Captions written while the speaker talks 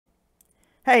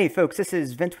Hey folks, this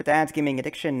is Vince with Ads Gaming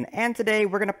Addiction, and today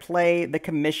we're going to play The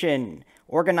Commission,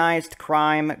 Organized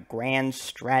Crime Grand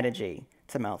Strategy.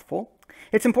 It's a mouthful.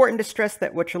 It's important to stress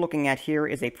that what you're looking at here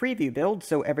is a preview build,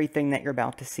 so everything that you're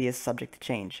about to see is subject to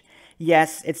change.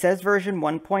 Yes, it says version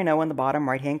 1.0 in the bottom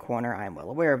right-hand corner, I'm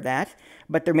well aware of that,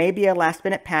 but there may be a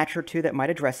last-minute patch or two that might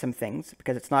address some things,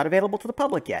 because it's not available to the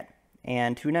public yet.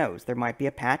 And who knows, there might be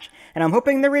a patch, and I'm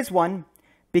hoping there is one,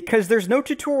 because there's no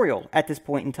tutorial at this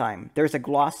point in time. There's a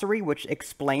glossary which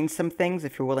explains some things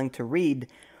if you're willing to read,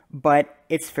 but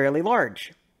it's fairly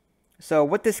large. So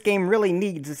what this game really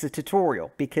needs is a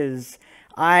tutorial, because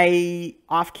I,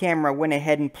 off camera, went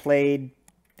ahead and played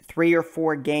 3 or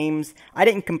 4 games. I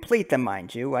didn't complete them,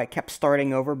 mind you. I kept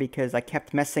starting over because I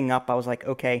kept messing up. I was like,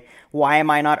 okay, why am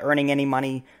I not earning any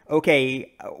money?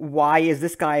 Okay, why is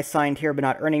this guy assigned here but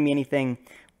not earning me anything?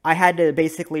 I had to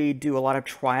basically do a lot of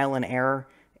trial and error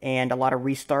and a lot of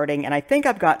restarting, and I think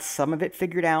I've got some of it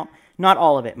figured out. Not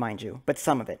all of it, mind you, but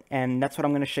some of it. And that's what I'm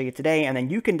going to show you today, and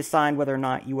then you can decide whether or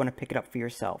not you want to pick it up for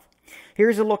yourself.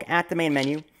 Here's a look at the main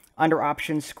menu. Under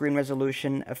Options, Screen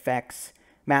Resolution, Effects,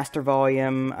 Master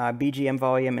Volume, BGM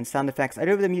Volume, and Sound Effects. I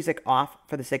do have the music off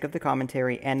for the sake of the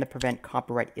commentary and to prevent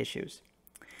copyright issues.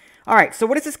 Alright, so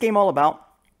what is this game all about?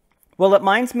 Well, it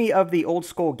reminds me of the old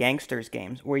school gangsters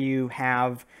games, where you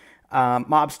have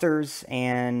mobsters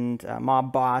and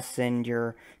mob boss, and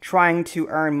you're trying to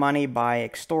earn money by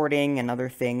extorting and other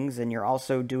things, and you're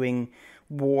also doing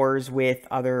wars with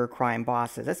other crime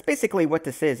bosses. That's basically what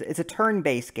this is. It's a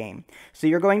turn-based game. So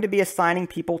you're going to be assigning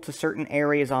people to certain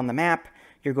areas on the map,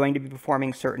 you're going to be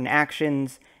performing certain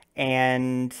actions,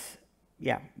 and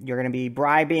yeah, you're going to be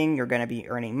bribing, you're going to be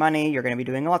earning money, you're going to be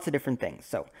doing lots of different things.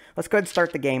 So let's go ahead and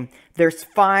start the game. There's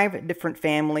 5 different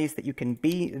families that you can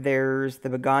be. There's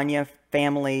the Begonia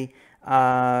family.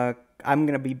 I'm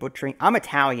going to be butchering. I'm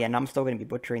Italian. I'm still going to be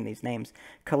butchering these names.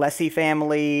 Calesi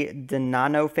family,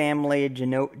 Donano family,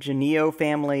 Genio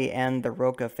family, and the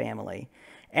Roca family.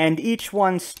 And each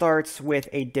one starts with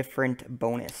a different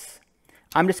bonus.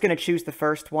 I'm just going to choose the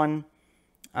first one.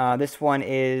 This one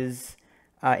is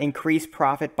increase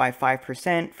profit by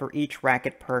 5% for each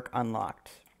racket perk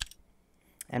unlocked.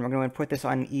 And we're going to put this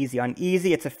on easy. On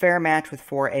easy, it's a fair match with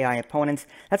 4 AI opponents.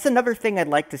 That's another thing I'd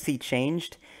like to see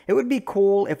changed. It would be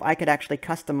cool if I could actually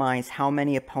customize how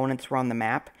many opponents were on the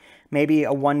map. Maybe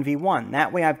a 1v1.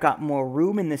 That way I've got more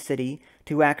room in the city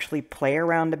to actually play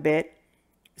around a bit,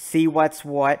 see what's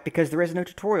what, because there is no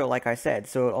tutorial, like I said,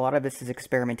 so a lot of this is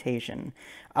experimentation.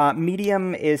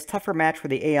 Medium is tougher match where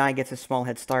the AI gets a small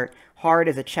head start. Hard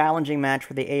is a challenging match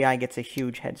where the AI gets a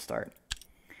huge head start.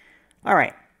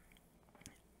 Alright,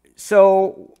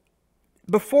 so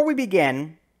before we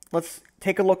begin, let's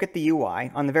take a look at the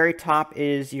UI. On the very top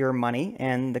is your money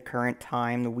and the current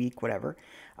time, the week, whatever.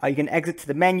 You can exit to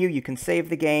the menu, you can save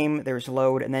the game, there's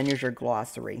load, and then there's your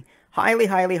glossary. Highly,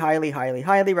 highly, highly, highly,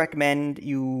 highly recommend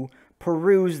you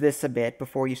peruse this a bit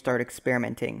before you start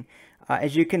experimenting.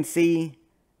 As you can see,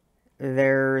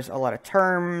 there's a lot of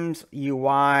terms,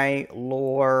 UI,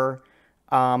 lore.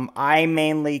 I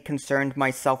mainly concerned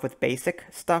myself with basic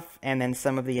stuff and then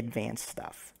some of the advanced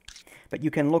stuff. But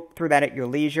you can look through that at your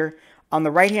leisure. On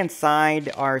the right-hand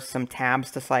side are some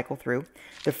tabs to cycle through.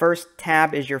 The first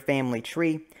tab is your family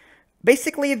tree.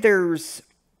 Basically, there's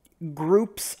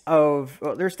groups of,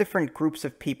 well, there's different groups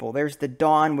of people. There's the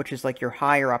Don, which is like your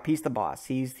higher up. He's the boss.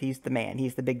 He's the man.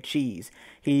 He's the big cheese.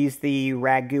 He's the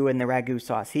ragu and the ragu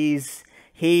sauce.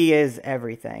 He is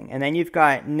everything. And then you've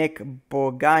got Nick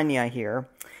Bogania here.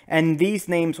 And these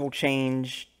names will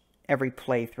change every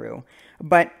playthrough.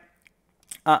 But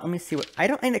let me see what I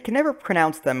can never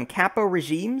pronounce them. Capo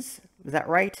regimes, is that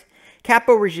right?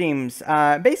 Capo regimes.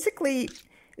 Basically,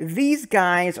 these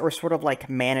guys are sort of like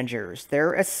managers.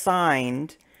 They're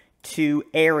assigned to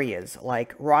areas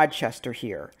like Rochester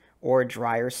here, or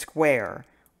Dryer Square,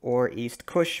 or East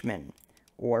Cushman,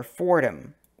 or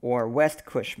Fordham, or West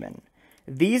Cushman.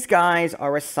 These guys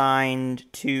are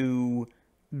assigned to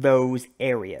those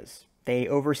areas. They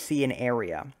oversee an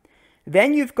area.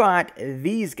 Then you've got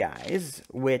these guys,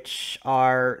 which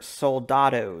are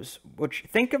soldados, which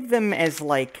think of them as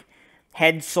like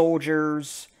head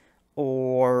soldiers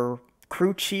or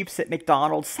crew chiefs at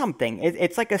McDonald's, something.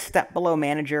 It's like a step below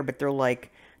manager, but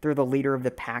they're the leader of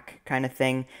the pack kind of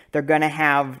thing. They're going to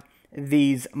have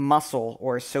these muscle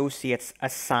or associates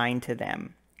assigned to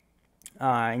them.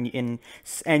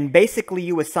 And basically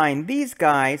you assign these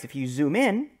guys, if you zoom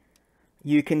in,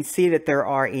 you can see that there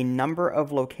are a number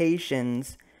of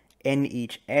locations in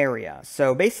each area.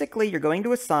 So basically you're going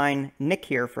to assign Nick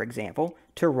here, for example,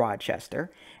 to Rochester,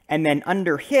 and then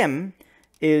under him,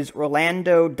 is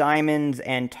Rolando Diamonds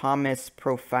and Thomas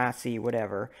Profassi,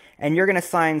 whatever. And you're going to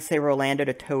assign, say, Rolando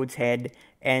to Toad's Head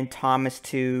and Thomas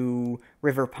to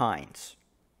River Pines.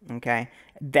 Okay?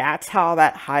 That's how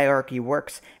that hierarchy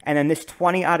works. And then this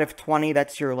 20 out of 20,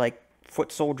 that's your, like,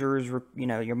 foot soldiers, you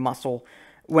know, your muscle.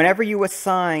 Whenever you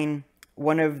assign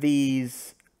one of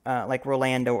these, like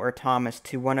Rolando or Thomas,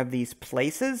 to one of these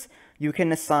places, you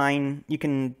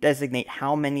can designate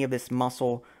how many of this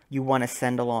muscle you want to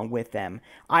send along with them.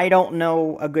 I don't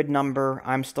know a good number.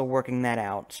 I'm still working that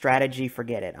out. Strategy,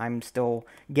 forget it. I'm still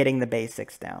getting the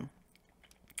basics down.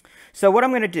 So what I'm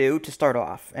going to do to start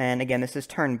off, and again, this is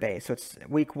turn-based, so it's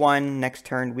week 1, next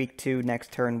turn, week 2,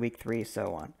 next turn, week 3,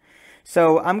 so on.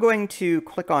 So I'm going to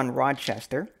click on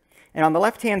Rochester, and on the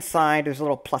left-hand side, there's a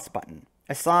little plus button.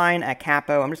 Assign a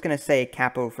capo, I'm just going to say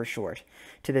capo for short,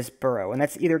 to this borough, and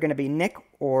that's either going to be Nick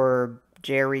or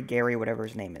Jerry, Gary, whatever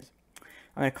his name is.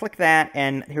 I'm going to click that,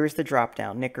 and here's the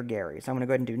drop-down, Nick or Gary. So I'm going to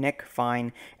go ahead and do Nick,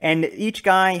 fine. And each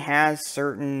guy has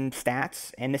certain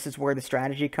stats, and this is where the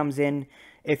strategy comes in.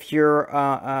 If you're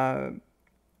a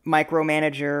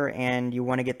micromanager and you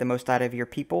want to get the most out of your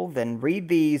people, then read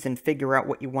these and figure out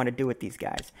what you want to do with these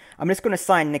guys. I'm just going to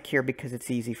assign Nick here because it's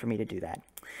easy for me to do that.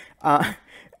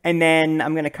 And then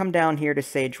I'm going to come down here to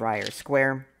say Dryer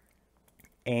Square,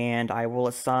 and I will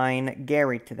assign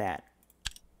Gary to that.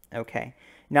 Okay.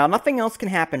 Now, nothing else can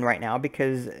happen right now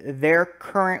because they're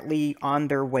currently on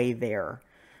their way there.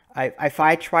 If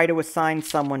I try to assign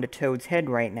someone to Toad's Head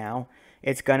right now,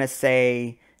 it's going to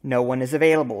say no one is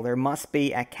available. There must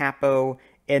be a capo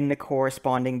in the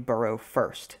corresponding borough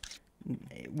first.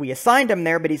 We assigned him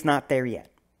there, but he's not there yet.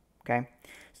 Okay?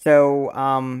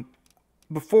 So,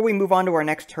 before we move on to our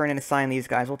next turn and assign these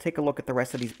guys, we'll take a look at the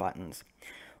rest of these buttons.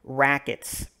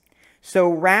 Rackets. So,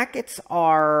 rackets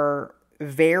are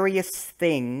various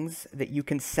things that you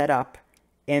can set up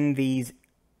in these,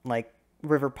 like,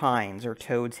 River Pines or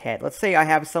Toad's Head. Let's say I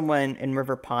have someone in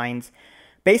River Pines.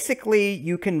 Basically,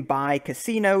 you can buy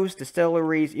casinos,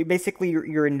 distilleries.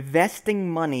 You're investing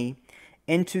money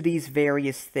into these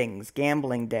various things.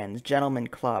 Gambling dens, gentleman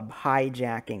club,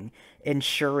 hijacking,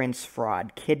 insurance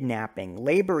fraud, kidnapping,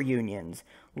 labor unions,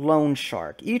 loan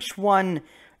shark. Each one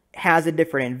has a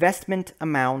different investment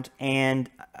amount and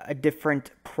a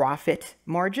different profit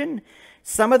margin.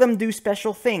 Some of them do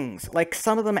special things, like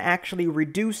some of them actually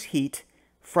reduce heat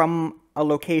from a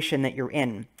location that you're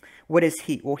in. What is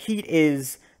heat? Well, heat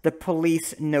is the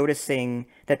police noticing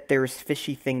that there's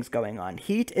fishy things going on.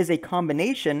 Heat is a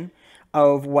combination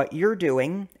of what you're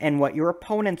doing and what your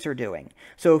opponents are doing.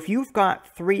 So if you've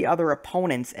got 3 other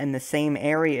opponents in the same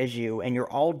area as you and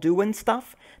you're all doing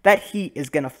stuff, that heat is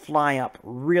going to fly up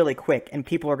really quick and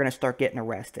people are going to start getting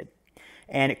arrested.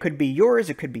 And it could be yours,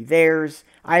 it could be theirs.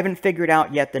 I haven't figured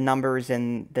out yet the numbers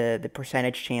and the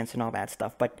percentage chance and all that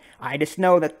stuff, but I just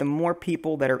know that the more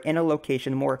people that are in a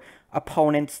location, the more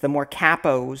opponents, the more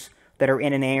capos that are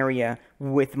in an area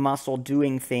with muscle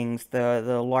doing things,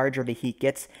 the larger the heat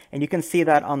gets. And you can see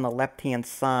that on the left-hand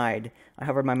side. I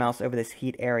hovered my mouse over this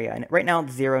heat area, and right now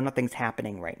it's 0, nothing's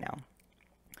happening right now.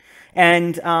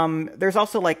 And there's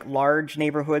also, like, large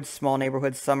neighborhoods, small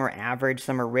neighborhoods. Some are average,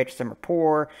 some are rich, some are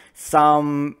poor.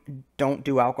 Some don't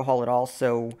do alcohol at all,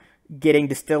 so getting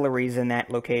distilleries in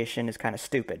that location is kind of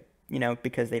stupid, you know,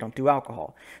 because they don't do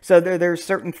alcohol. So there's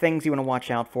certain things you want to watch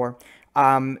out for.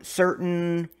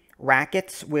 Certain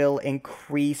rackets will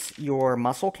increase your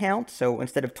muscle count. So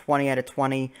instead of 20 out of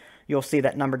 20, you'll see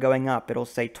that number going up. It'll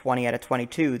say 20 out of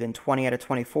 22, then 20 out of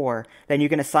 24. Then you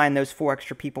can assign those 4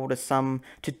 extra people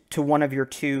to one of your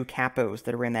 2 capos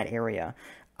that are in that area.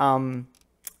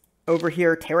 Over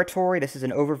here, territory. This is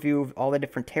an overview of all the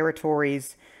different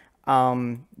territories.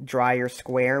 Dryer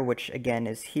Square, which again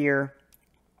is here.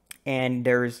 And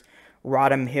there's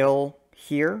Rodham Hill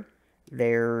here.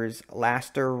 There's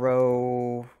Laster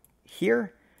Row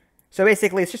here. So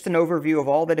basically, it's just an overview of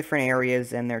all the different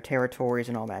areas and their territories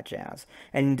and all that jazz.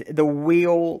 And the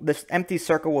wheel, this empty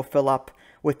circle will fill up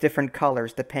with different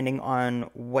colors depending on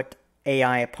what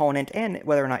AI opponent and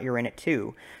whether or not you're in it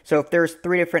too. So if there's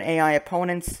 3 different AI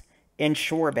opponents in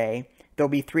Shore Bay, there'll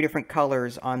be 3 different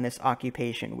colors on this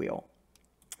occupation wheel.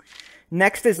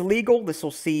 Next is legal. This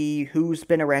will see who's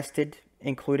been arrested,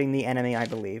 including the enemy, I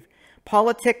believe.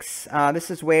 Politics, this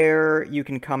is where you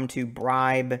can come to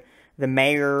bribe the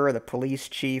mayor, the police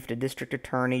chief, the district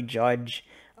attorney, judge,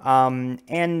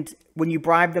 and when you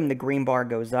bribe them, the green bar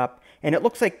goes up, and it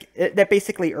looks like that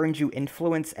basically earns you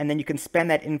influence, and then you can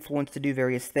spend that influence to do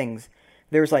various things.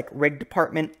 There's like rig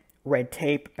department, red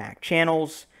tape, back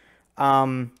channels,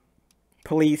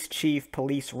 police chief,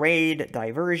 police raid,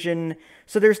 diversion.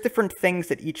 So there's different things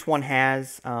that each one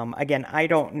has. Again, I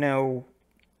don't know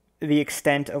the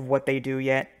extent of what they do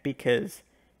yet, because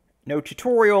no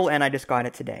tutorial, and I just got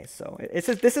it today. So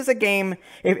this is a game,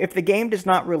 if the game does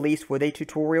not release with a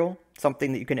tutorial,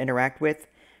 something that you can interact with,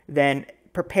 then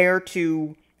prepare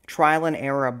to trial and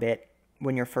error a bit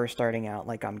when you're first starting out,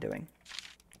 like I'm doing.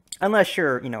 Unless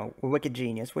you're, you know, a wicked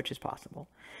genius, which is possible.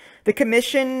 The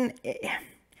commission,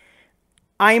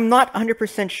 I'm not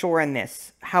 100% sure on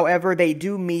this. However, they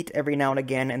do meet every now and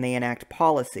again, and they enact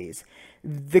policies.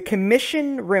 The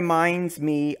commission reminds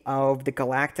me of the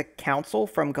Galactic Council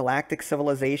from Galactic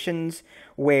Civilizations,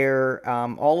 where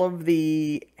all of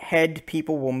the head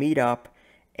people will meet up,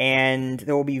 and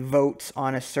there will be votes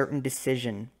on a certain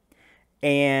decision.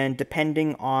 And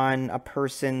depending on a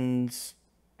person's,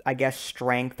 I guess,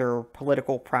 strength or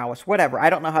political prowess, whatever. I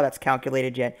don't know how that's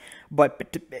calculated yet,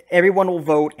 but everyone will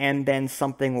vote, and then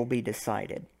something will be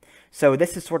decided. So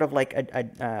this is sort of like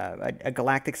a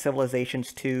Galactic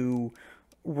Civilizations 2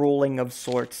 ruling of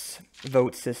sorts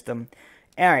vote system.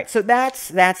 All right, so that's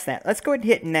that. Let's go ahead and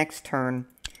hit next turn.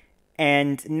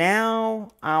 And now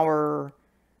our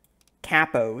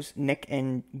capos, Nick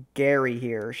and Gary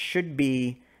here, should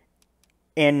be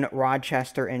in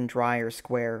Rochester and Dryer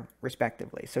Square,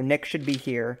 respectively. So Nick should be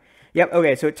here. Yep,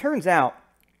 okay, so it turns out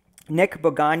Nick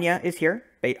Bogania is here.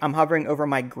 I'm hovering over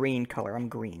my green color. I'm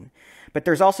green. But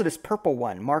there's also this purple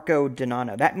one, Marco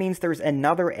Donano. That means there's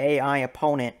another AI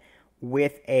opponent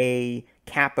with a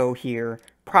capo here,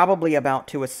 probably about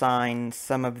to assign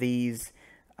some of these...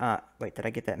 wait, did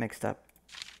I get that mixed up?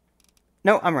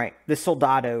 No, I'm right. The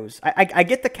soldados. I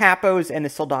get the capos and the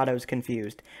soldados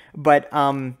confused. But,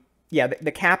 yeah,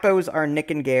 the capos are Nick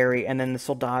and Gary, and then the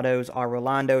soldados are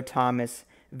Rolando, Thomas,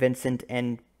 Vincent,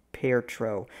 and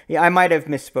Pietro. Yeah, I might have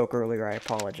misspoke earlier. I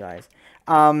apologize.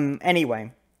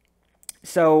 Anyway,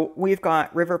 so we've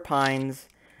got River Pines,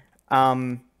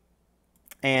 and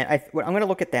I'm going to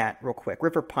look at that real quick.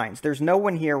 River Pines. There's no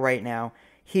one here right now.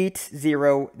 Heat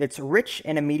 0. It's rich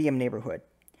in a medium neighborhood.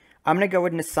 I'm going to go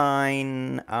ahead and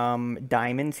assign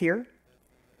diamonds here.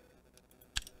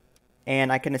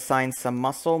 And I can assign some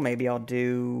muscle. Maybe I'll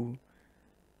do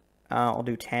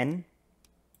 10.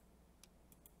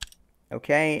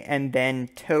 Okay, and then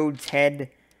Toad's Head,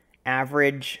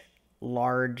 average,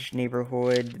 large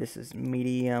neighborhood. This is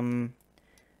medium.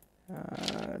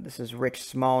 This is rich,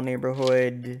 small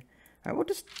neighborhood. All right, well,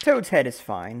 just Toad's Head is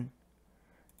fine.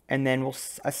 And then we'll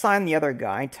assign the other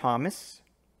guy, Thomas.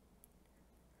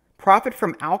 Profit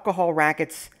from alcohol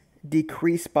rackets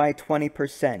decrease by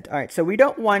 20%. All right, so we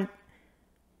don't want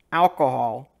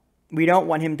alcohol. We don't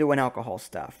want him doing alcohol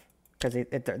stuff because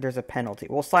there's a penalty.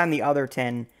 We'll assign the other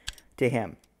 10 to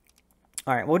him.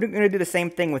 All right, we're going to do the same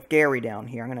thing with Gary down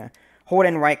here. I'm going to hold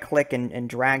and right-click and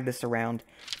drag this around.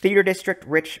 Theater District,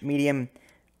 rich, medium.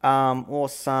 We'll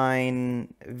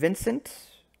assign Vincent.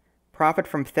 Profit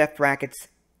from theft rackets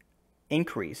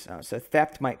increase. So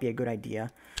theft might be a good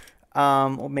idea.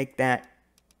 We'll make that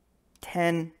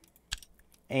 10.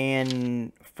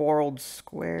 And 4 Old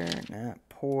Square, nah,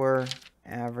 poor,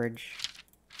 average.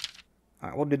 All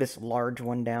right, we'll do this large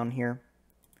one down here.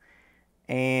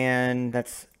 And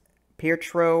that's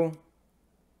Pietro.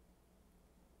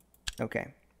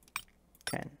 Okay,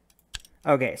 10.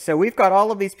 Okay, so we've got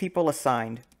all of these people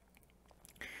assigned.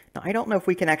 Now, I don't know if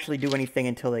we can actually do anything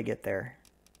until they get there.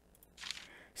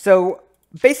 So,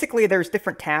 basically, there's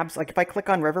different tabs. Like, if I click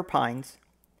on River Pines,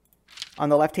 on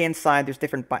the left-hand side, there's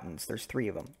different buttons. There's 3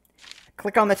 of them.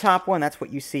 Click on the top one. That's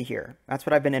what you see here. That's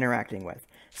what I've been interacting with.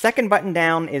 Second button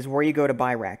down is where you go to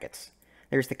buy rackets.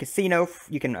 There's the casino.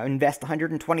 You can invest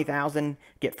 $120,000,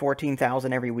 get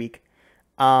 $14,000 every week.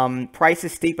 Price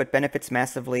is steep, but benefits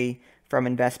massively from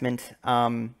investment.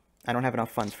 I don't have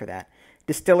enough funds for that.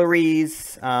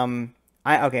 Distilleries.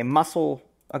 Okay, muscle.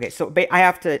 Okay, so I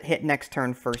have to hit next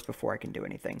turn first before I can do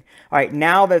anything. All right,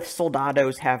 now the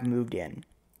soldados have moved in.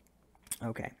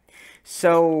 Okay,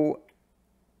 so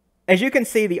as you can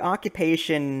see, the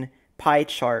occupation pie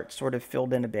chart sort of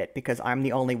filled in a bit because I'm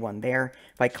the only one there.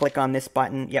 If I click on this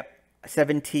button, yep,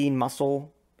 17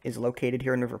 muscle is located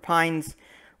here in River Pines,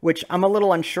 which I'm a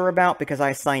little unsure about because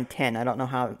I assigned 10. I don't know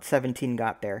how 17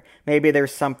 got there. Maybe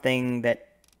there's something that...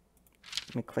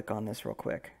 Let me click on this real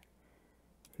quick.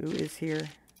 Who is here?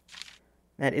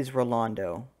 That is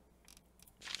Rolando.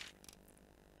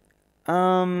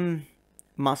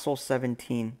 Muscle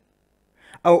 17.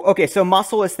 Oh, okay, so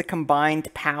muscle is the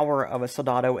combined power of a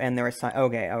soldado and their assign.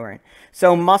 Okay, all right.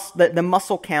 So the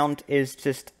muscle count is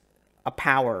just a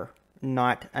power,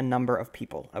 not a number of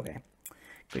people. Okay,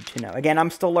 good to know. Again,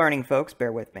 I'm still learning, folks.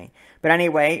 Bear with me. But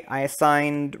anyway, I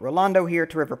assigned Rolando here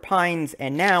to River Pines,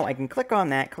 and now I can click on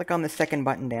that, click on the second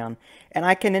button down, and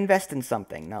I can invest in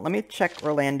something. Now, let me check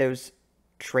Rolando's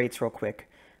traits real quick.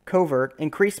 Covert,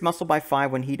 increase muscle by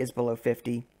 5 when heat is below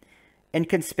 50.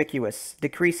 Inconspicuous,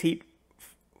 decrease heat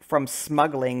from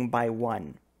smuggling by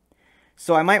 1.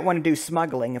 So I might want to do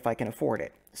smuggling if I can afford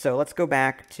it. So let's go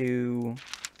back to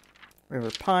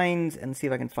River Pines and see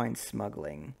if I can find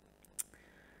smuggling.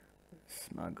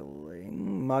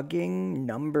 Smuggling, mugging,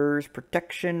 numbers,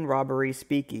 protection, robbery,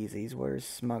 speakeasies. Where's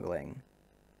smuggling?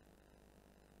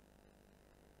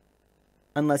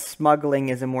 Unless smuggling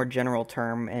is a more general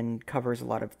term and covers a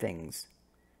lot of things.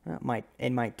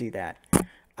 It might do that.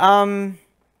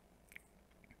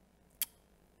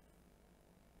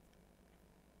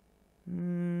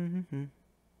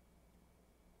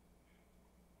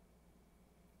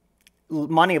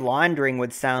 Money laundering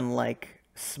would sound like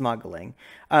smuggling.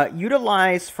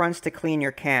 Utilize fronts to clean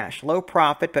your cash. Low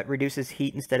profit, but reduces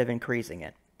heat instead of increasing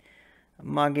it.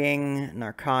 Mugging,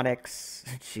 narcotics.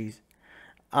 Jeez.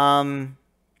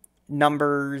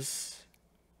 Numbers.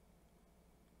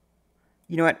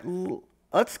 You know what?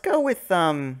 Let's go with,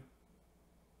 we'll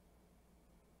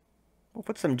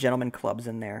put some gentleman clubs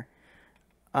in there.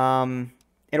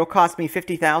 It'll cost me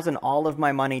 $50,000, all of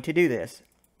my money to do this.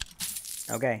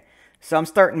 Okay. So I'm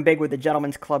starting big with the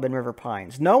Gentleman's Club in River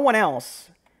Pines. No one else,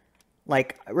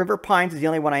 like, River Pines is the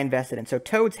only one I invested in. So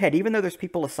Toad's Head, even though there's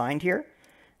people assigned here,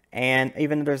 and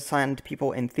even though there's assigned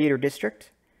people in Theater District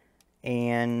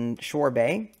and Shore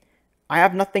Bay, I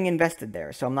have nothing invested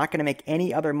there. So I'm not going to make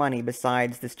any other money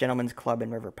besides this Gentleman's Club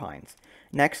in River Pines.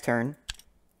 Next turn.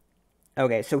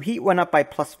 Okay, so heat went up by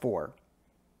 +4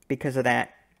 because of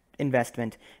that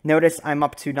investment. Notice I'm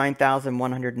up to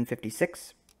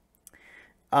 9,156.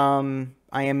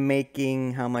 I am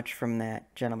making how much from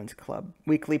that Gentleman's Club?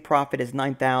 Weekly profit is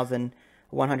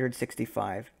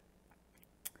 9,165.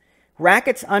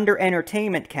 Rackets under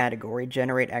entertainment category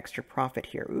generate extra profit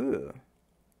here. Ooh.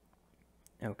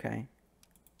 Okay.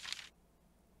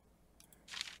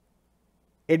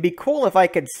 It'd be cool if I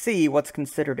could see what's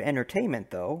considered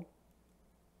entertainment, though.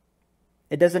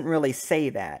 It doesn't really say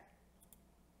that.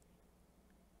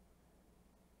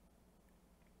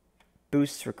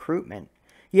 Boosts recruitment.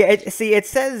 Yeah, it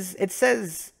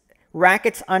says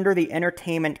rackets under the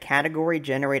entertainment category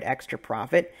generate extra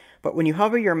profit, but when you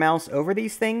hover your mouse over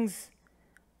these things,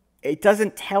 it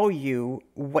doesn't tell you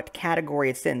what category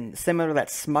it's in, similar to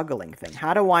that smuggling thing.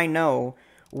 How do I know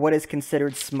what is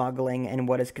considered smuggling and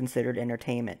what is considered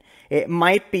entertainment? It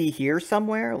might be here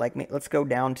somewhere. Like, let's go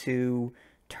down to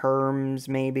terms,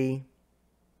 maybe.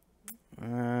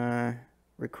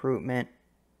 Recruitment.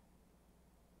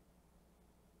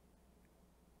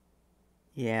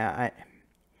 Yeah,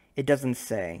 it doesn't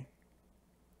say.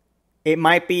 It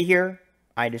might be here.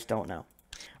 I just don't know.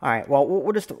 All right, well,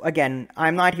 we'll just, again,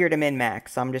 I'm not here to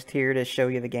min-max. I'm just here to show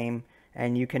you the game,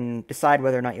 and you can decide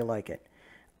whether or not you like it.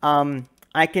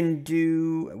 I can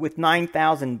do, with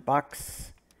 9,000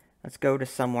 bucks, let's go to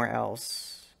somewhere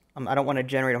else. I don't want to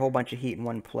generate a whole bunch of heat in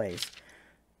one place.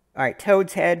 All right,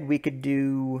 Toad's Head, we could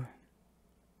do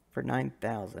for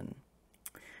 9,000.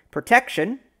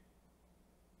 Protection.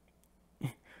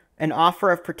 An offer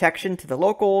of protection to the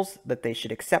locals that they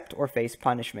should accept or face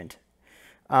punishment.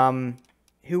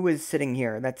 Who is sitting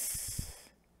here? I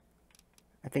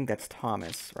think that's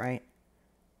Thomas, right?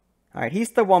 All right,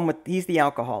 he's the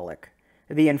alcoholic.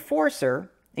 The enforcer,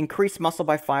 increased muscle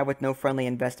by 5 with no friendly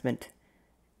investment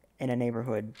in a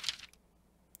neighborhood.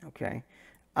 Okay.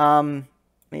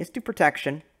 Let's do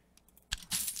protection.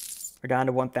 We're down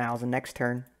to 1,000. Next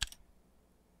turn.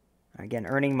 Again,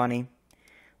 earning money.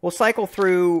 We'll cycle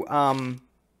through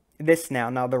this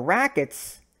now. Now, the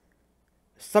rackets,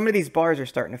 some of these bars are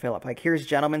starting to fill up. Like, here's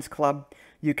Gentleman's Club.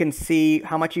 You can see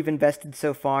how much you've invested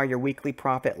so far, your weekly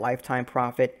profit, lifetime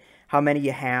profit, how many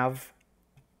you have.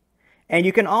 And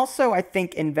you can also, I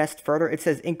think, invest further. It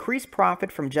says increase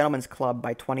profit from Gentleman's Club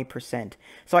by 20%.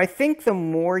 So I think the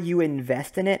more you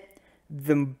invest in it,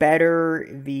 the better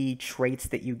the traits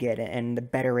that you get and the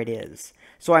better it is.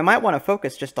 So I might want to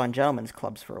focus just on Gentleman's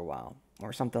Clubs for a while.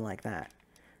 Or something like that.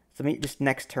 So let me just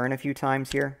next turn a few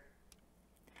times here.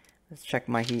 Let's check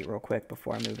my heat real quick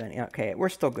before I move in. Okay, we're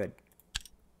still good.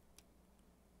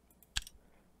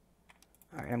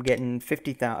 All right, I'm getting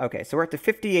 50,000. Okay, so we're up to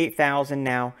 58,000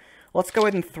 now. Let's go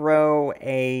ahead and throw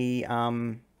a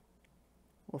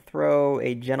we'll throw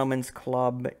a Gentleman's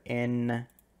Club in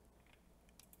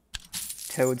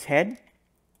Toad's Head.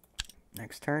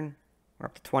 Next turn. We're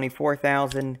up to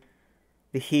 24,000.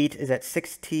 The heat is at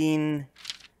 16.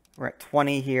 We're at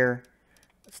 20 here.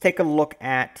 Let's take a look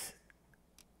at...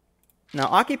 Now,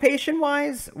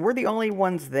 occupation-wise, we're the only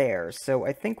ones there, so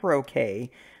I think we're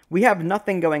okay. We have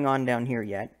nothing going on down here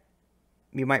yet.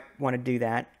 You might want to do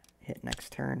that. Hit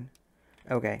next turn.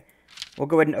 Okay. We'll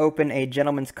go ahead and open a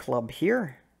gentleman's club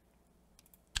here.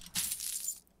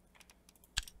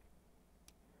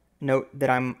 Note that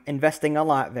I'm investing a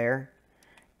lot there.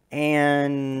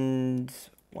 And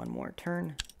one more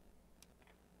turn.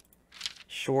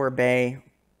 Shore Bay.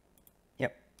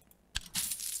 Yep.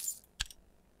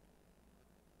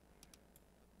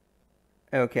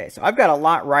 Okay, so I've got a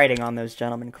lot riding on those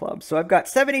gentlemen clubs. So I've got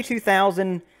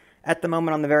 72,000 at the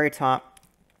moment on the very top.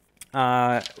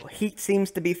 Heat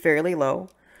seems to be fairly low.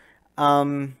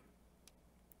 At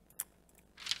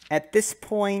this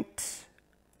point,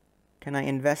 can I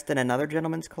invest in another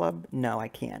gentleman's club? No, I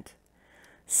can't.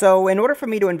 So in order for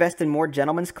me to invest in more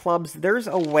gentlemen's clubs, there's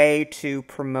a way to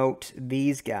promote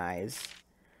these guys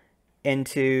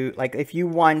into, like, if you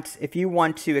want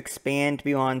to expand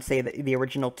beyond, say, the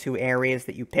original 2 areas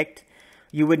that you picked,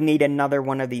 you would need another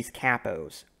one of these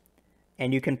capos.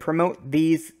 And you can promote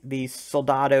these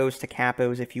soldados to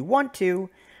capos if you want to.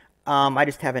 I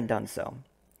just haven't done so.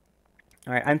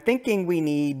 All right, I'm thinking we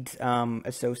need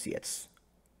associates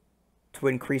to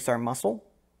increase our muscle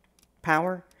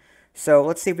power. So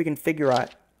let's see if we can figure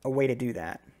out a way to do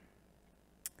that.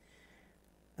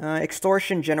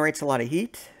 Extortion generates a lot of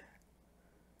heat.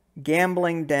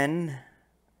 Gambling den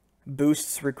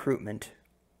boosts recruitment.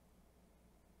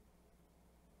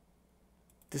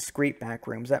 Discrete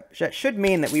backrooms. That should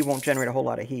mean that we won't generate a whole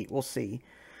lot of heat. We'll see.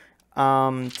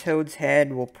 Toad's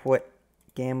Head, we'll put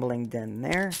gambling den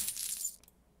there.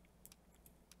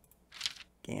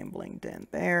 Gambling den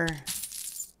there.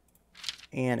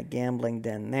 And a gambling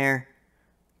den there.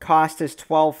 Cost is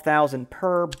 12,000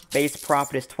 per. Base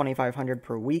profit is 2,500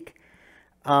 per week.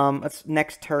 Let's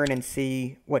next turn and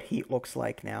see what heat looks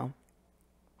like now.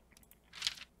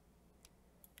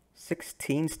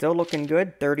 16, still looking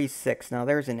good. 36, now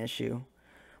there's an issue.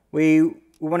 We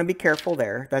want to be careful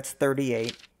there. That's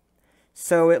 38.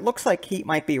 So it looks like heat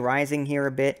might be rising here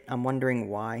a bit. I'm wondering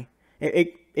why.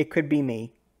 It could be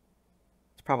me.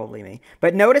 Probably me.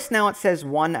 But notice now it says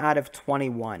 1 out of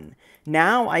 21.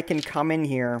 Now I can come in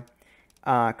here,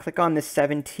 click on this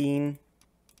 17.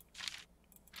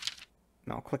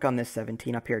 No, click on this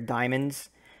 17 up here, diamonds.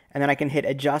 And then I can hit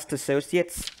adjust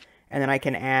associates. And then I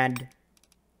can add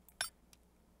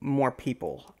more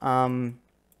people. 11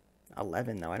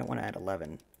 though, I don't want to add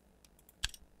 11.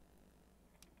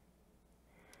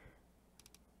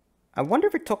 I wonder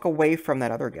if it took away from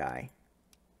that other guy.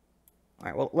 All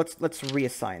right, well, let's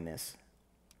reassign this.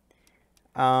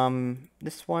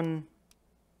 This one,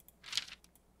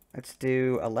 let's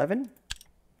do 11.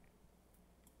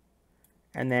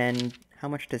 And then, how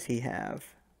much does he have?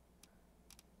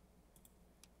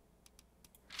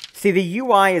 See, the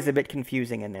UI is a bit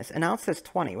confusing in this. And now it says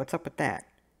 20. What's up with that?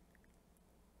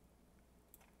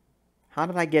 How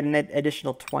did I get an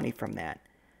additional 20 from that?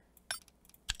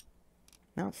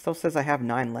 Now it still says I have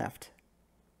 9 left.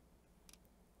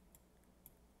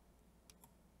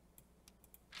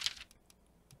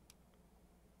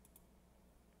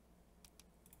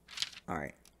 All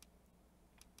right.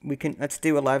 Let's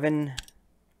do 11.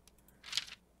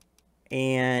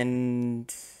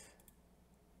 And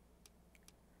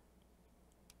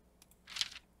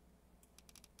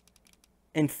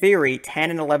in theory, 10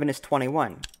 and 11 is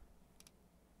 21.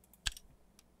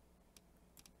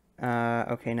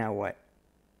 Okay, now what?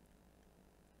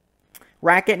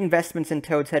 Racket investments in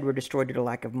Toad's Head were destroyed due to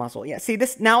lack of muscle. Yeah, see,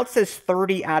 this now it says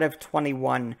 30 out of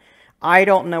 21. I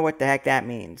don't know what the heck that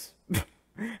means.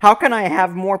 How can I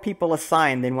have more people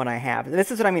assigned than what I have?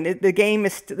 This is what I mean. The game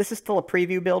is... This is still a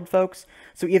preview build, folks.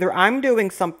 So either I'm doing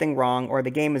something wrong or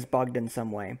the game is bugged in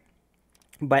some way.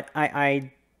 But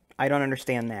I don't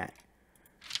understand that.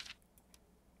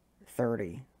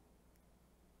 30.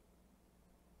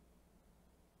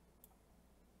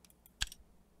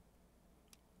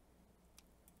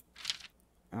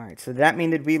 Alright, so did that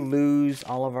mean that we lose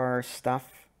all of our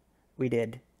stuff? We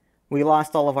did. We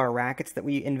lost all of our rackets that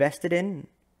we invested in.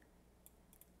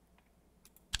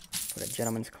 Put a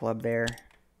gentleman's club there.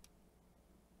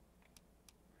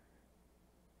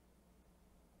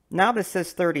 Now this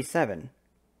says 37.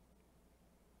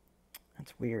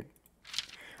 That's weird.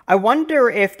 I wonder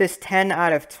if this 10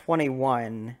 out of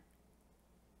 21...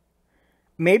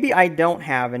 Maybe I don't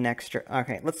have an extra...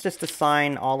 Okay, let's just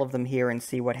assign all of them here and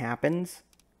see what happens.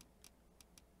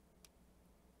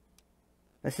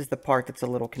 This is the part that's a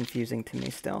little confusing to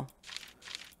me still.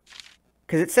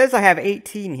 Because it says I have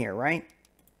 18 here, right?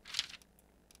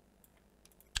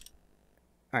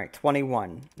 Alright,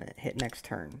 21. Hit next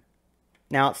turn.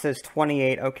 Now it says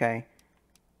 28, okay.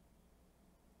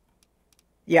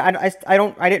 Yeah,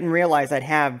 I didn't realize I'd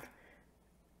have...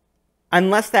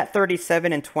 Unless that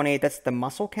 37 and 28, that's the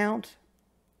muscle count.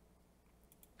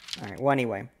 All right, well,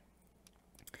 anyway.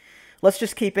 Let's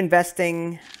just keep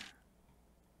investing.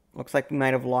 Looks like we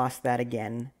might have lost that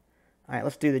again. All right,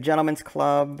 let's do the Gentleman's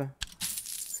Club.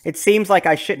 It seems like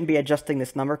I shouldn't be adjusting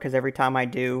this number because every time I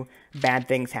do, bad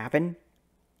things happen.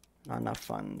 Not enough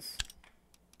funds.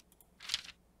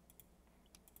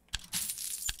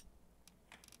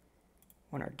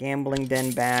 Want our gambling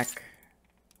den back.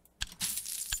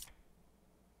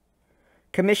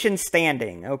 Commission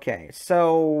standing. Okay,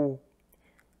 so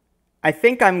I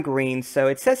think I'm green. So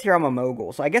it says here I'm a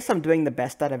mogul. So I guess I'm doing the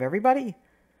best out of everybody.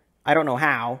 I don't know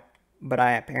how, but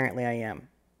apparently I am.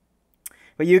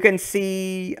 But you can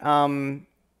see the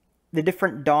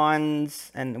different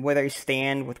dawns and where they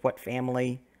stand with what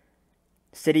family.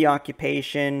 City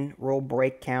occupation, roll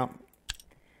break count.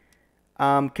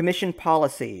 Commission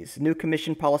policies. New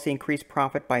commission policy, increase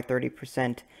profit by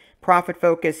 30%. Profit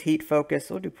focus, heat focus.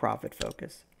 We'll do profit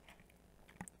focus.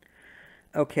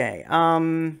 Okay.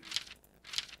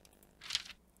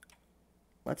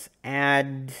 Let's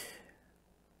add...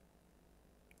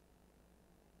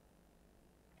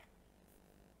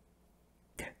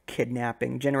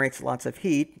 Kidnapping. Generates lots of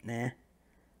heat. Nah.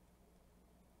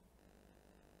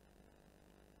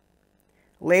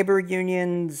 Labor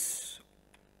unions...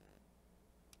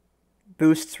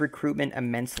 Boosts recruitment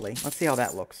immensely. Let's see how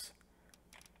that looks.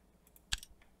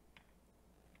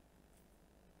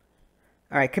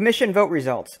 All right, commission vote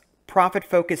results. Profit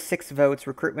focus 6 votes,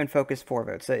 recruitment focus 4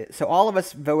 votes. So all of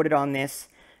us voted on this,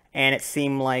 and it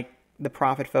seemed like the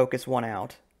profit focus won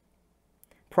out.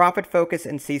 Profit focus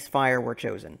and ceasefire were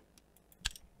chosen.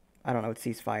 I don't know what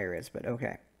ceasefire is, but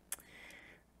okay.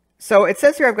 So it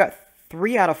says here I've got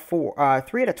 3 out of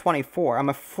 24. I'm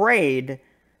afraid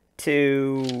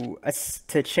to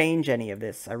change any of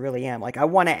this. I really am. Like, I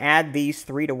want to add these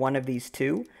 3 to one of these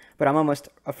 2, but I'm almost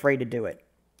afraid to do it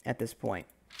at this point.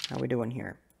 How are we doing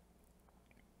here?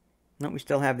 No, we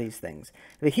still have these things.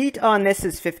 The heat on this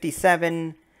is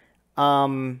 57.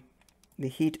 The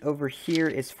heat over here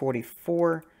is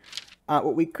 44.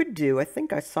 What we could do, I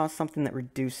think I saw something that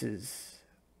reduces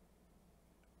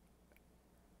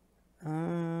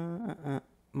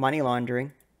money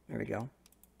laundering. There we go.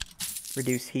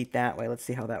 Reduce heat that way. Let's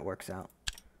see how that works out.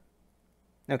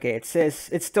 Okay, it says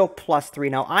it's still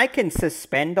 +3. Now, I can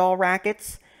suspend all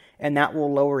rackets, and that will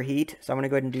lower heat. So I'm going to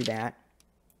go ahead and do that.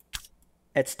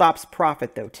 It stops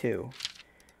profit, though, too.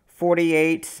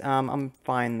 48, I'm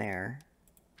fine there.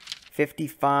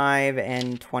 55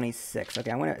 and 26.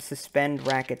 Okay, I'm going to suspend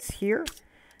rackets here.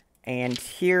 And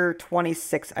here,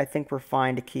 26, I think we're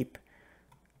fine to keep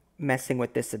messing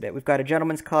with this a bit. We've got a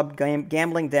Gentleman's Club,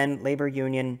 Gambling Den, Labor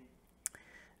Union.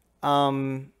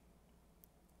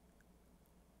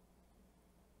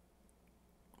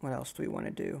 What else do we want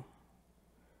to do?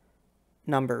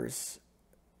 Numbers.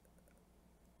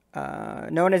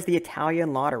 Known as the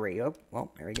Italian Lottery. Oh,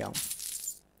 well, there we go.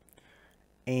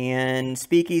 And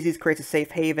Speakeasies creates a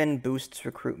safe haven, boosts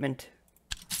recruitment.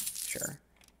 Sure.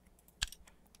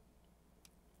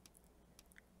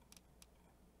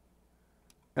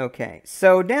 Okay,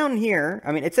 so down here,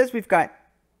 I mean, it says we've got,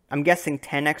 I'm guessing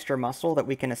 10 extra muscle that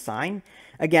we can assign.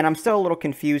 Again, I'm still a little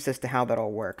confused as to how that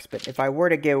all works, but if I were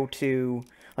to go to,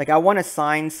 like, I want to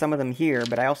assign some of them here,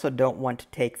 but I also don't want to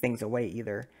take things away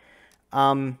either.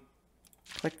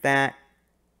 Click that.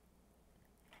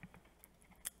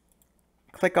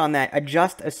 Click on that.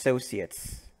 Adjust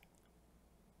associates.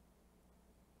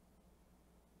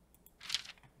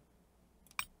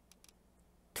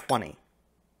 $20.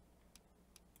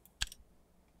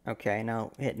 Okay,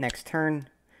 now hit next turn.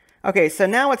 Okay, so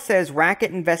now it says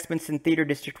racket investments in theater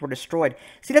district were destroyed.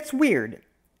 See, that's weird.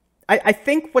 I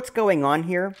think what's going on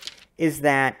here is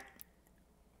that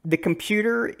the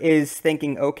computer is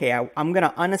thinking, okay, I'm going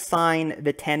to unassign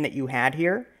the 10 that you had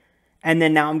here, and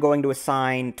then now I'm going to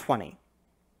assign 20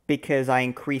 because I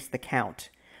increased the count.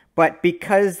 But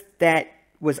because that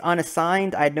was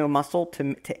unassigned, I had no muscle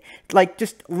to like,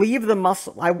 just leave the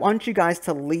muscle. I want you guys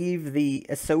to leave the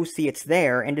associates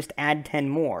there and just add 10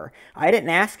 more. I didn't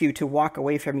ask you to walk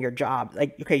away from your job.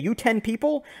 Like, okay, you 10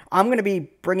 people, I'm going to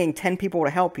be bringing 10 people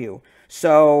to help you.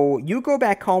 So you go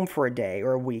back home for a day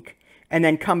or a week and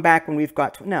then come back when we've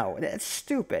got... No, that's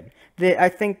stupid. I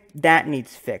think that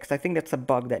needs fixed. I think that's a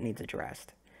bug that needs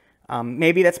addressed.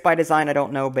 Maybe that's by design, I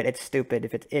don't know, but it's stupid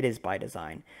if it is by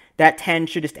design. That 10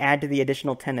 should just add to the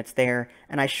additional 10 that's there,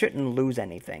 and I shouldn't lose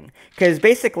anything. Because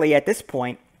basically, at this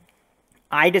point,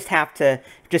 I just have to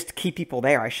just keep people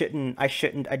there. I shouldn't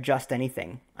adjust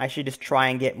anything. I should just try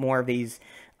and get more of these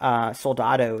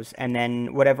soldados, and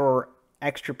then whatever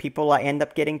extra people I end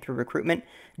up getting through recruitment,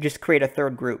 just create a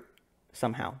third group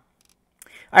somehow.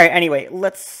 All right, anyway,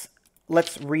 let's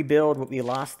let's rebuild what we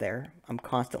lost there. I'm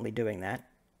constantly doing that.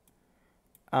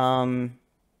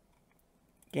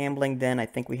 Gambling den, I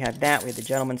think we had that. We had the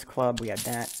Gentleman's Club, we had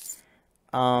that.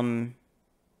 We'll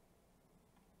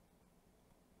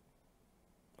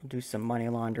do some money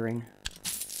laundering.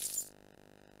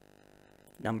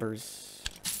 Numbers.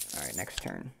 All right, next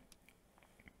turn.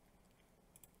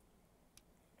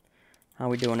 How are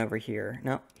we doing over here?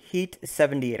 No, heat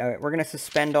 78. All right, we're going to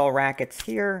suspend all rackets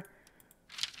here.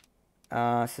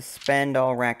 Suspend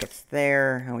all rackets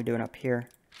there. How are we doing up here?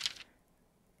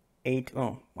 8.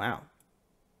 Oh, wow.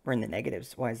 We're in the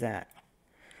negatives. Why is that?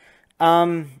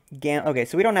 Okay,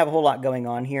 so we don't have a whole lot going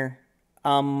on here.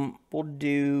 We'll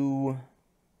do...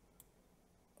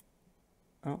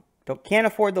 Oh, can't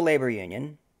afford the labor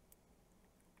union.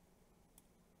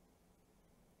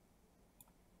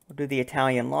 We'll do the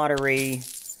Italian lottery.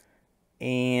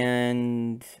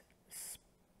 And...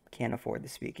 can't afford the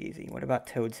speakeasy. What about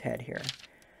Toad's Head here?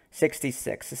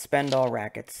 66. Suspend all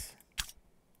rackets.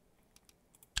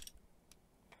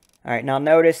 All right, now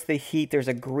notice the heat. There's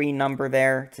a green number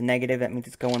there. It's a negative. That means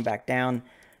it's going back down.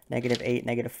 -8,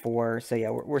 -4. So yeah,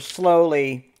 we're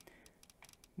slowly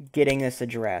getting this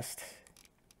addressed.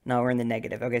 No, we're in the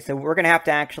negative. Okay, so we're going to have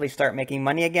to actually start making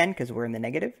money again because we're in the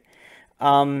negative.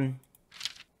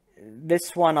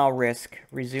 This one I'll risk.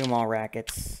 Resume all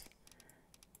rackets.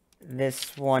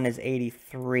 This one is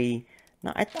 83.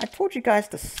 Now, I told you guys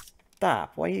to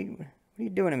stop. What are you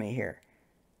doing to me here?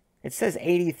 It says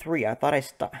 83. I thought I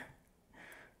stopped.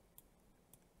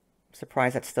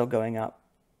 Surprised that's still going up.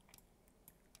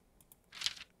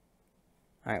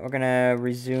 All right, we're going to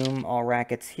resume all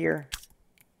rackets here.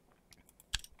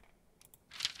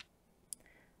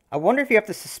 I wonder if you have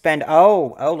to suspend...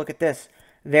 Oh, look at this.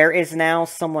 There is now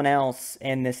someone else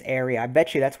in this area. I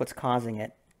bet you that's what's causing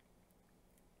it.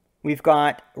 We've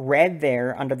got red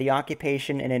there under the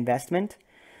occupation and investment.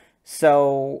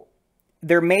 So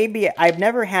there may be... I've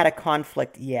never had a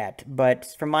conflict yet, but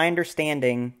from my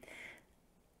understanding...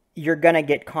 you're going to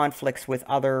get conflicts with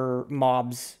other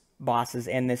mobs, bosses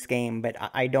in this game, but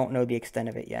I don't know the extent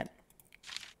of it yet.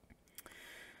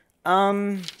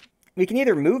 We can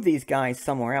either move these guys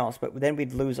somewhere else, but then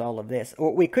we'd lose all of this.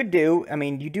 What we could do, I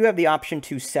mean, you do have the option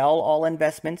to sell all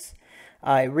investments.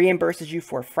 It reimburses you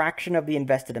for a fraction of the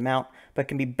invested amount, but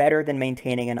can be better than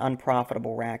maintaining an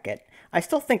unprofitable racket. I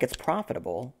still think it's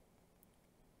profitable.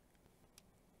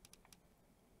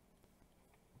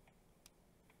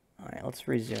 All right, let's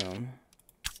resume.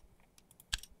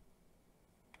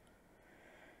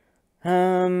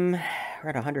 We're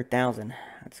at 100,000.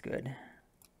 That's good.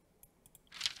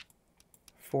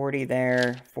 40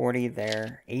 there, 40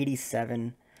 there,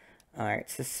 87. All right,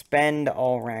 suspend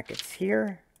all rackets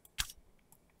here.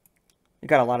 We've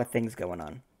got a lot of things going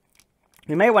on.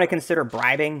 We may want to consider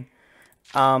bribing.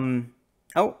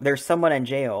 Oh, there's someone in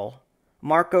jail.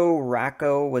 Marco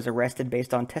Racco was arrested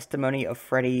based on testimony of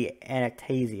Freddie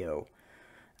Anastasio.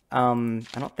 I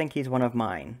don't think he's one of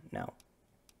mine, no.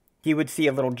 He would see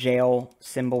a little jail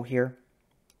symbol here,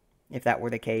 if that were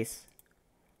the case.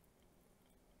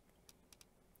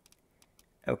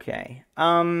 Okay.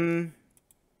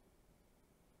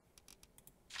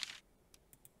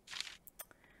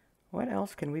 What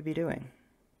else can we be doing?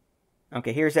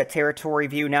 Okay, here's that territory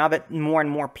view. Now that more and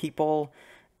more people...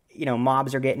 you know,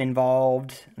 mobs are getting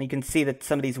involved. You can see that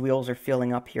some of these wheels are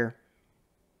filling up here.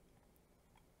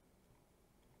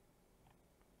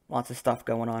 Lots of stuff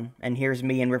going on. And here's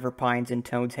me in River Pines and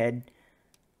Toad's Head.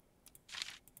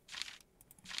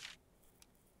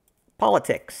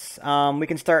 Politics. We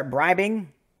can start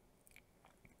bribing.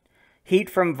 Heat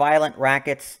from violent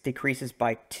rackets decreases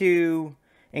by 2.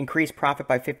 Increase profit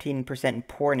by 15% in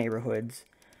poor neighborhoods.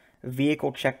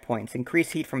 Vehicle checkpoints.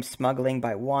 Increase heat from smuggling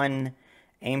by 1.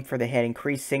 Aim for the head.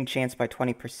 Increase sing chance by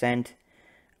 20%.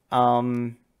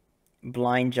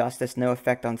 Blind justice. No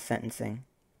effect on sentencing.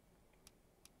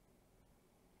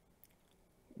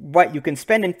 But you can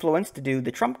spend influence to do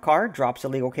the trump card. Drops a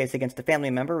legal case against a family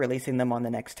member, releasing them on the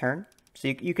next turn. So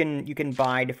you can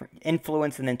buy different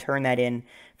influence and then turn that in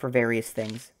for various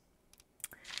things.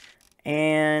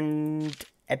 And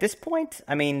at this point,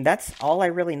 I mean, that's all I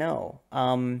really know.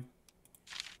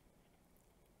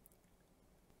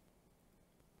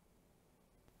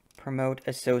 Promote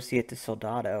associate to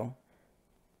soldado.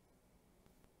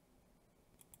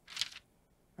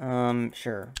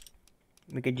 Sure.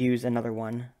 We could use another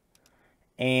one.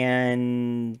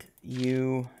 And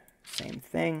you, same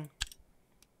thing.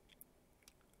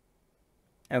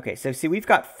 Okay, so see, we've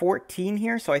got 14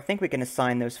 here, so I think we can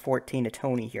assign those 14 to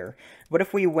Tony here. What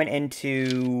if we went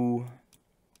into...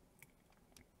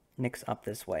 Nix up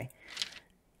this way.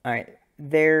 All right,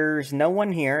 There's no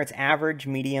one here. It's average,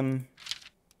 medium.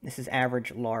 This is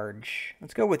average, large.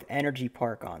 Let's go with Energy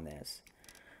Park on this.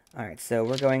 All right, so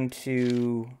we're going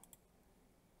to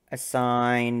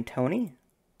assign Tony.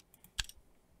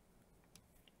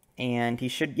 And he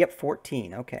should, yep,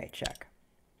 14. Okay, check.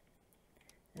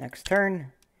 Next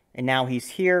turn. And now he's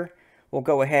here. We'll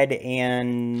go ahead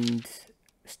and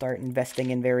start investing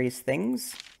in various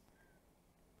things.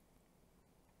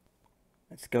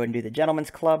 Let's go and do the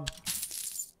Gentleman's Club.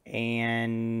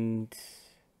 And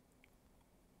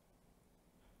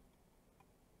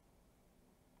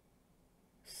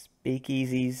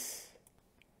speakeasies.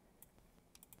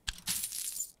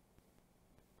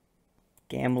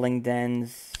 Gambling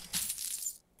dens.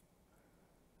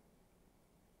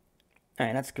 All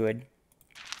right, that's good.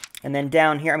 And then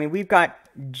down here, I mean, we've got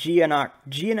Giancarlo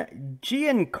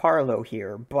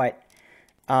here, but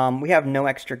we have no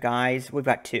extra guys. We've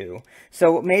got 2.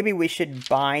 So maybe we should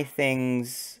buy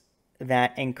things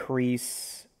that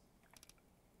increase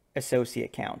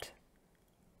associate count.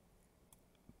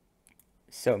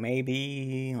 So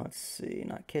maybe, let's see,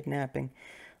 not kidnapping.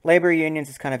 Labor unions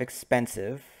is kind of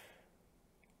expensive.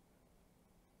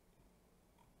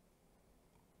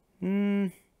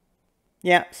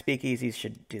 Yeah, speakeasies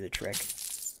should do the trick.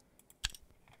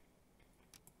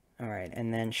 All right,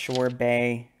 and then Shore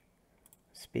Bay,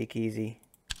 speakeasy.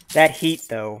 That heat,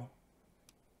 though.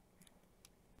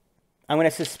 I'm going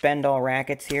to suspend all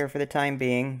rackets here for the time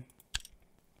being.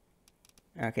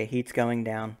 Okay, heat's going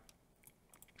down.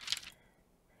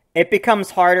 It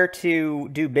becomes harder to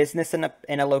do business in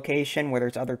a location where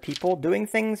there's other people doing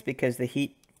things because the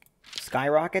heat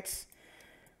skyrockets.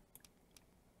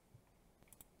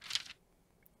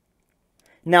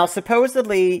 Now,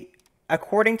 supposedly,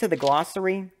 according to the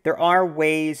glossary, there are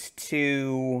ways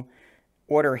to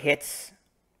order hits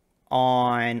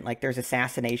on, like, there's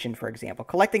assassination, for example.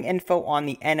 Collecting info on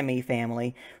the enemy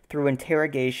family through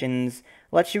interrogations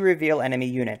lets you reveal enemy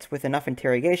units. With enough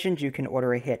interrogations, you can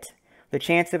order a hit. The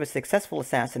chance of a successful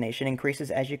assassination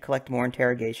increases as you collect more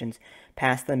interrogations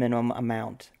past the minimum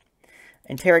amount.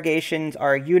 Interrogations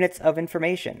are units of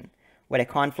information. When a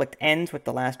conflict ends with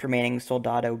the last remaining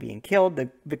soldado being killed, the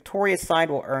victorious side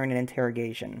will earn an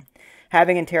interrogation.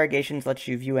 Having interrogations lets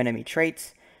you view enemy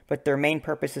traits, but their main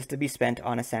purpose is to be spent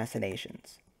on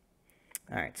assassinations.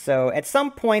 Alright, so at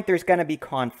some point there's going to be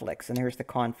conflicts, and here's the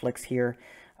conflicts here.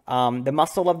 The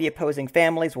muscle of the opposing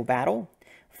families will battle.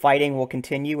 Fighting will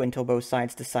continue until both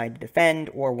sides decide to defend,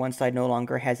 or one side no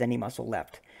longer has any muscle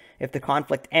left. If the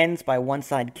conflict ends by one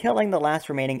side killing the last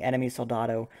remaining enemy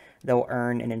soldado, they'll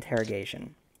earn an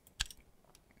interrogation.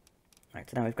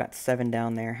 Alright, so now we've got 7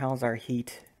 down there. How's our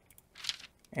heat?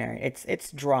 Alright,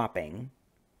 it's dropping.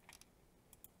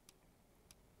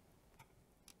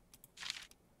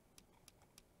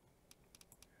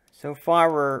 So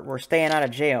far, we're staying out of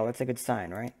jail. That's a good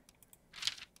sign, right?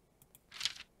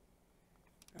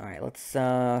 Alright, let's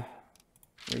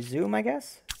resume, I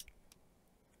guess.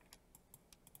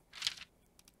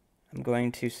 I'm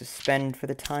going to suspend for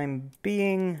the time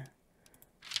being.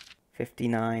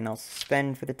 59, I'll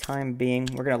suspend for the time being.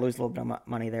 We're going to lose a little bit of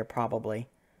money there, probably.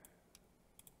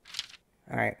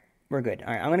 Alright, we're good.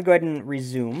 Alright, I'm going to go ahead and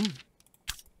resume.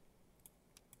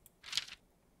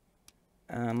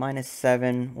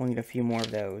 -7, we'll need a few more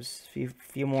of those.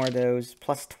 Few more of those,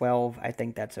 plus 12, I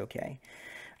think that's okay.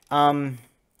 Alright,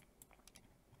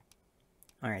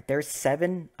 there's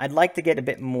 7. I'd like to get a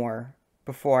bit more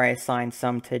before I assign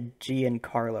some to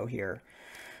Giancarlo here.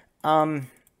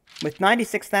 With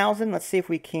 96,000, let's see if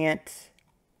we can't...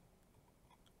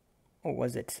 What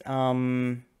was it?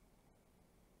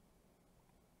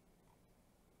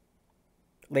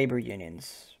 Labor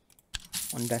unions.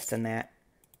 We'll invest in that.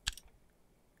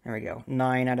 There we go.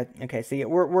 9 out of... Okay, so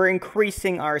we're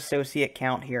increasing our associate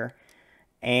count here.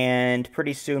 And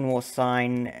pretty soon we'll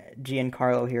assign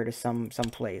Giancarlo here to some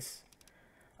place.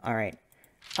 Alright.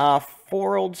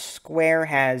 Forald Square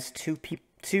has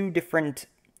two different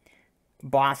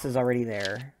bosses already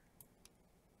there.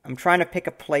 I'm trying to pick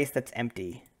a place that's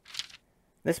empty.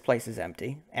 This place is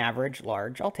empty. Average,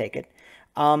 large. I'll take it.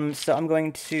 So I'm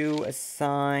going to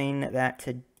assign that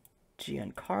to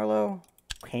Giancarlo.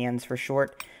 Hands for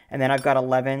short. And then I've got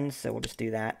 11, so we'll just do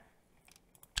that.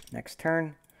 Next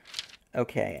turn.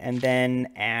 Okay, and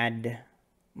then add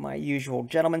my usual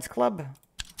Gentleman's Club.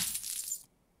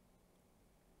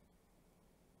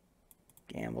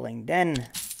 Gambling Den.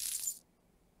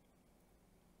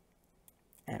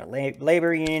 Add a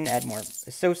labor union, add more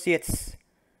associates.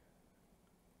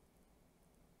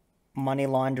 Money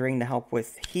laundering to help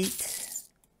with heat.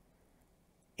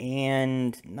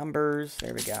 And numbers,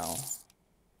 there we go.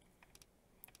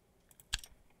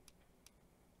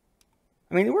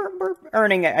 I mean, we're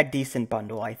earning a decent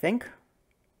bundle, I think.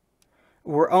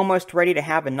 We're almost ready to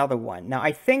have another one. Now,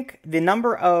 I think the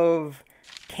number of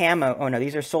camo... Oh, no,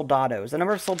 these are soldados. The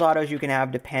number of soldados you can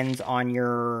have depends on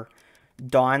your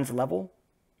Dawn's level.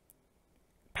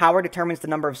 Power determines the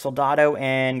number of soldado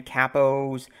and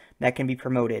capos that can be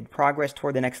promoted. Progress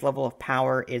toward the next level of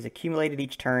power is accumulated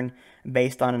each turn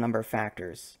based on a number of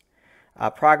factors.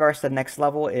 Progress to the next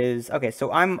level is... Okay,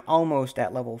 so I'm almost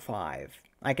at level 5.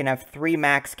 I can have 3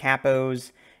 max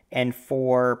capos and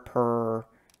 4 per...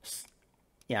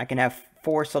 Yeah, I can have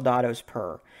 4 soldados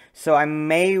per. So I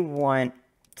may want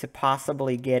to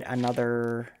possibly get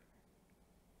another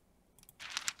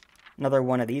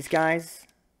one of these guys.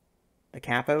 The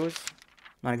capos.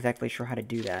 Not exactly sure how to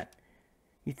do that.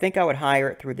 You'd think I would hire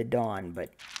it through the Dawn, but...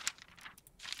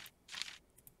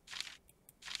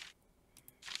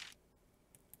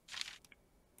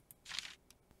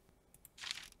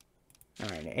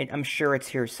 Alright, I'm sure it's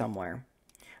here somewhere.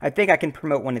 I think I can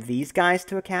promote one of these guys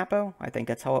to a capo. I think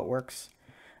that's how it works.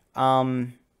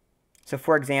 So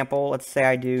for example, let's say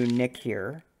I do Nick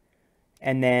here,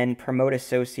 and then promote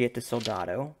associate to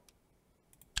soldado.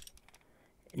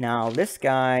 Now this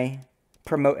guy,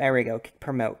 promote, there we go,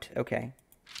 promote, okay.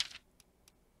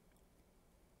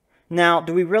 Now,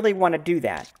 do we really want to do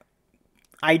that?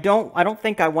 I don't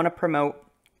think I want to promote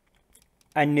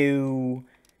a new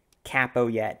capo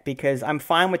yet, because I'm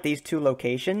fine with these 2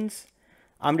 locations.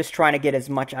 I'm just trying to get as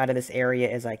much out of this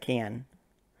area as I can.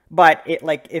 But,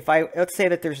 let's say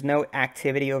that there's no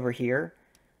activity over here.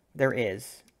 There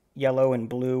is. Yellow and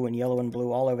blue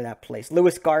all over that place.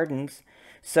 Lewis Gardens.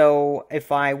 So,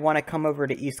 if I want to come over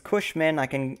to East Cushman, I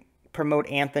can promote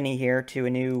Anthony here to a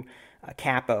new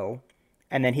capo.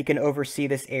 And then he can oversee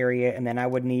this area, and then I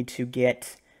would need to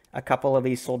get a couple of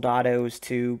these soldados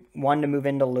one to move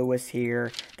into Lewis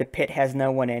here. The pit has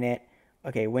no one in it.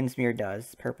 Okay, Winsmere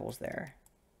does. Purple's there.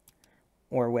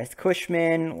 Or West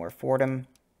Cushman, or Fordham.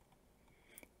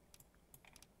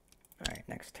 Alright,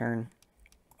 next turn.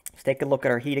 Let's take a look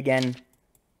at our heat again.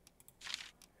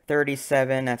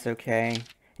 37, that's okay.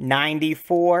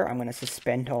 94, I'm going to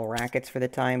suspend all rackets for the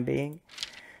time being.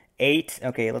 8,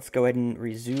 okay, let's go ahead and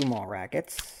resume all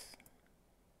rackets.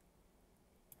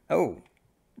 Oh,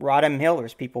 Rodham Hill,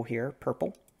 there's people here,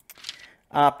 purple.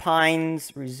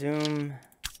 Pines, resume.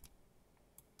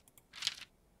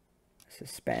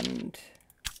 Suspend.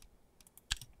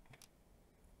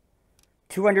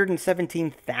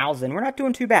 217,000. We're not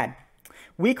doing too bad.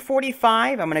 Week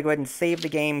 45, I'm going to go ahead and save the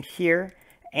game here.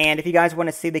 And if you guys want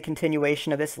to see the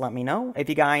continuation of this, let me know. If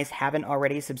you guys haven't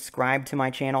already, subscribe to my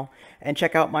channel and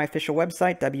check out my official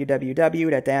website,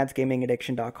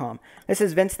 www.dadsgamingaddiction.com. This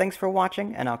is Vince. Thanks for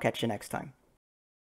watching, and I'll catch you next time.